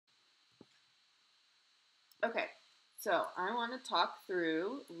Okay, so I want to talk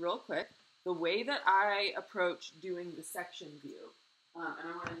through real quick the way that I approach doing the section view. And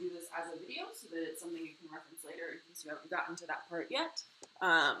I want to do this as a video so that it's something you can reference later in case you haven't gotten to that part yet.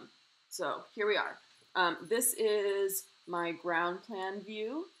 So here we are. This is my ground plan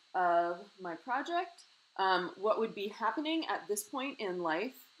view of my project. What would be happening at this point in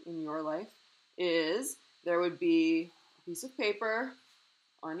life, in your life, is there would be a piece of paper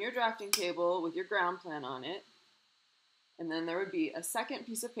on your drafting table with your ground plan on it, and then there would be a second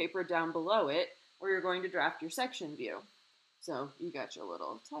piece of paper down below it where you're going to draft your section view. So you got your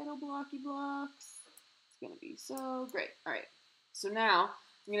little title blocky blocks. It's going to be so great. All right, so now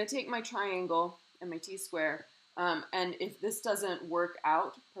I'm going to take my triangle and my T-square, and if this doesn't work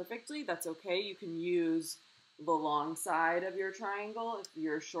out perfectly, that's okay. You can use the long side of your triangle if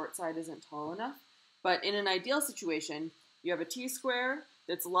your short side isn't tall enough. But in an ideal situation, you have a T-square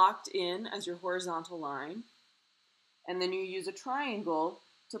that's locked in as your horizontal line, and then you use a triangle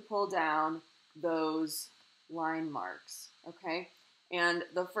to pull down those line marks, okay? And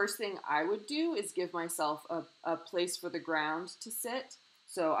the first thing I would do is give myself a place for the ground to sit.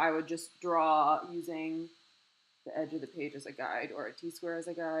 So I would just draw using the edge of the page as a guide or a T-square as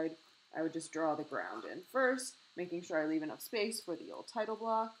a guide. I would just draw the ground in first, making sure I leave enough space for the old title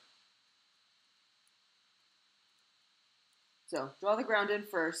block. So draw the ground in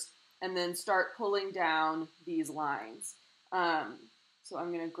first, and then start pulling down these lines. So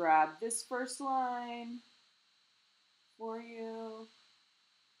I'm going to grab this first line for you.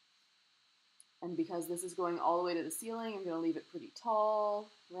 And because this is going all the way to the ceiling, I'm going to leave it pretty tall,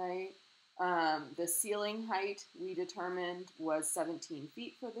 right? The ceiling height we determined was 17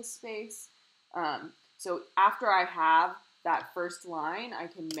 feet for this space. So after I have that first line, I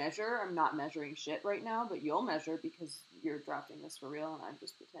can measure. I'm not measuring shit right now, but you'll measure because you're drafting this for real and I'm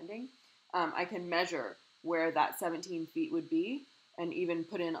just pretending. I can measure where that 17 feet would be and even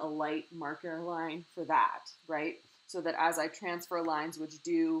put in a light marker line for that, right? So that as I transfer lines which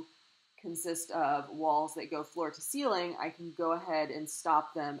do consist of walls that go floor to ceiling, I can go ahead and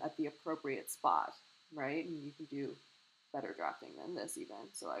stop them at the appropriate spot, right? And you can do better drafting than this even.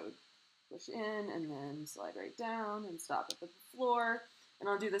 So I would push in and then slide right down and stop at the floor. And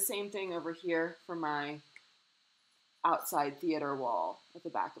I'll do the same thing over here for my outside theater wall at the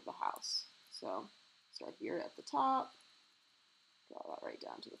back of the house. So start here at the top, draw that right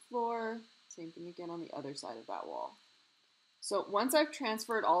down to the floor. Same thing again on the other side of that wall. So once I've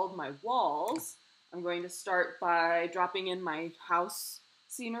transferred all of my walls, I'm going to start by dropping in my house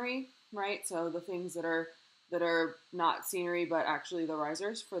scenery, right? So the things that are not scenery, but actually the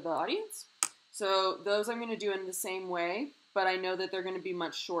risers for the audience. So those I'm going to do in the same way, but I know that they're going to be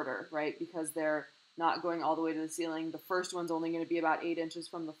much shorter, right? Because they're not going all the way to the ceiling. The first one's only going to be about 8 inches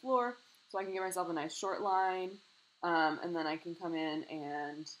from the floor, so I can give myself a nice short line, and then I can come in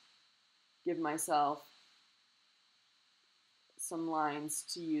and give myself some lines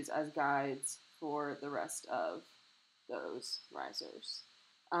to use as guides for the rest of those risers.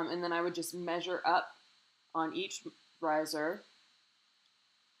 And then I would just measure up on each riser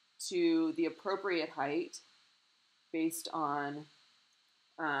to the appropriate height based on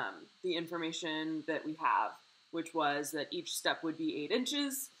the information that we have, which was that each step would be 8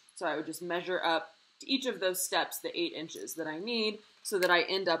 inches. So I would just measure up to each of those steps the 8 inches that I need so that I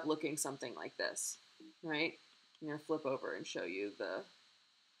end up looking something like this, right? I'm going to flip over and show you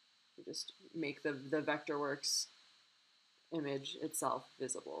just make the Vectorworks image itself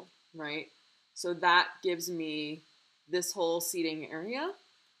visible, right? So that gives me this whole seating area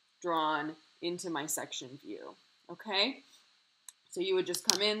drawn into my section view, okay? So you would just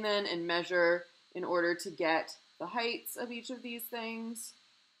come in then and measure in order to get the heights of each of these things,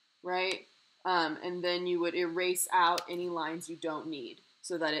 right? And then you would erase out any lines you don't need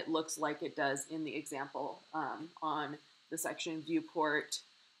so that it looks like it does in the example on the section viewport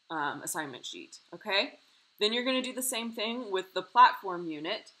assignment sheet, okay? Then you're going to do the same thing with the platform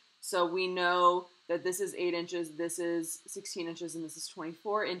unit. So we know that this is 8 inches, this is 16 inches, and this is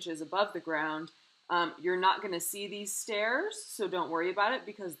 24 inches above the ground. You're not going to see these stairs, so don't worry about it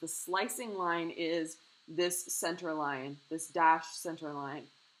because the slicing line is this center line, this dashed center line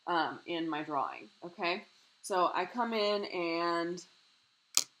in my drawing, okay? So I come in and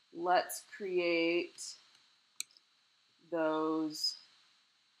let's create those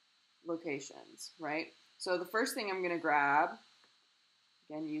locations, right? So the first thing I'm going to grab,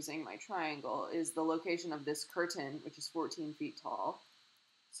 again using my triangle, is the location of this curtain, which is 14 feet tall.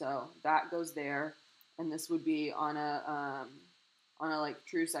 So that goes there, and this would be on a like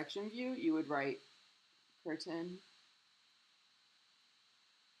true section view. You would write curtain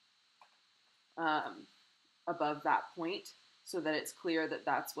above that point so that it's clear that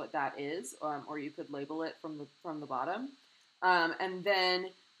that's what that is, or you could label it from the bottom. And then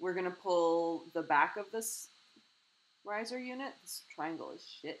we're going to pull the back of this riser unit. This triangle is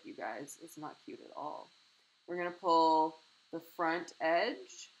shit, you guys. It's not cute at all. We're going to pull the front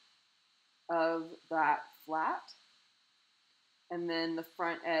edge of that flat, and then the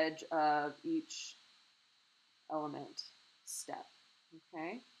front edge of each element step,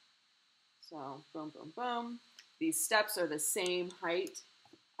 okay? So boom, boom, boom. These steps are the same height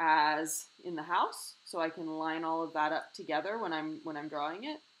as in the house, so I can line all of that up together when I'm drawing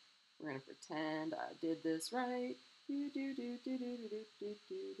it. We're gonna pretend I did this right.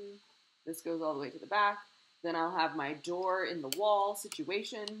 This goes all the way to the back. Then I'll have my door in the wall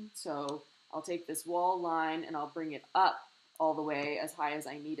situation. So I'll take this wall line and I'll bring it up all the way as high as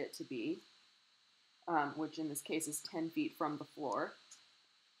I need it to be, which in this case is 10 feet from the floor.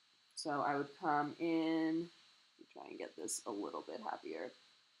 So I would come in, try and get this a little bit happier,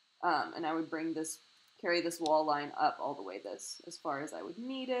 and I would carry this wall line up all the way as far as I would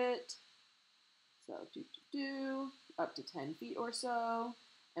need it. So up to 10 feet or so,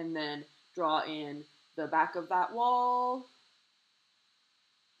 and then draw in the back of that wall,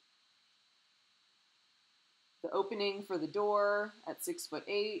 the opening for the door at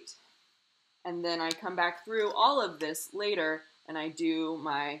 6'8", and then I come back through all of this later and I do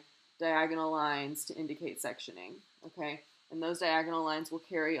my diagonal lines to indicate sectioning, okay? And those diagonal lines will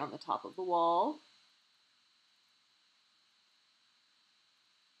carry on the top of the wall,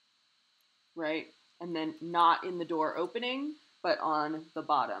 right? And then not in the door opening, but on the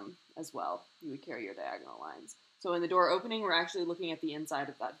bottom as well. You would carry your diagonal lines. So in the door opening, we're actually looking at the inside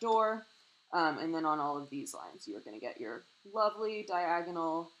of that door. And then on all of these lines, you're going to get your lovely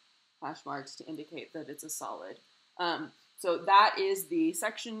diagonal hash marks to indicate that it's a solid. So that is the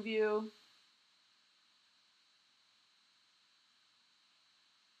section view.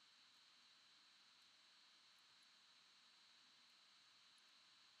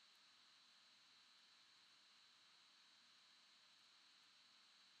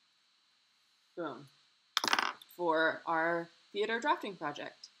 Boom. For our theater drafting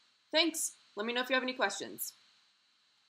project. Thanks. Let me know if you have any questions.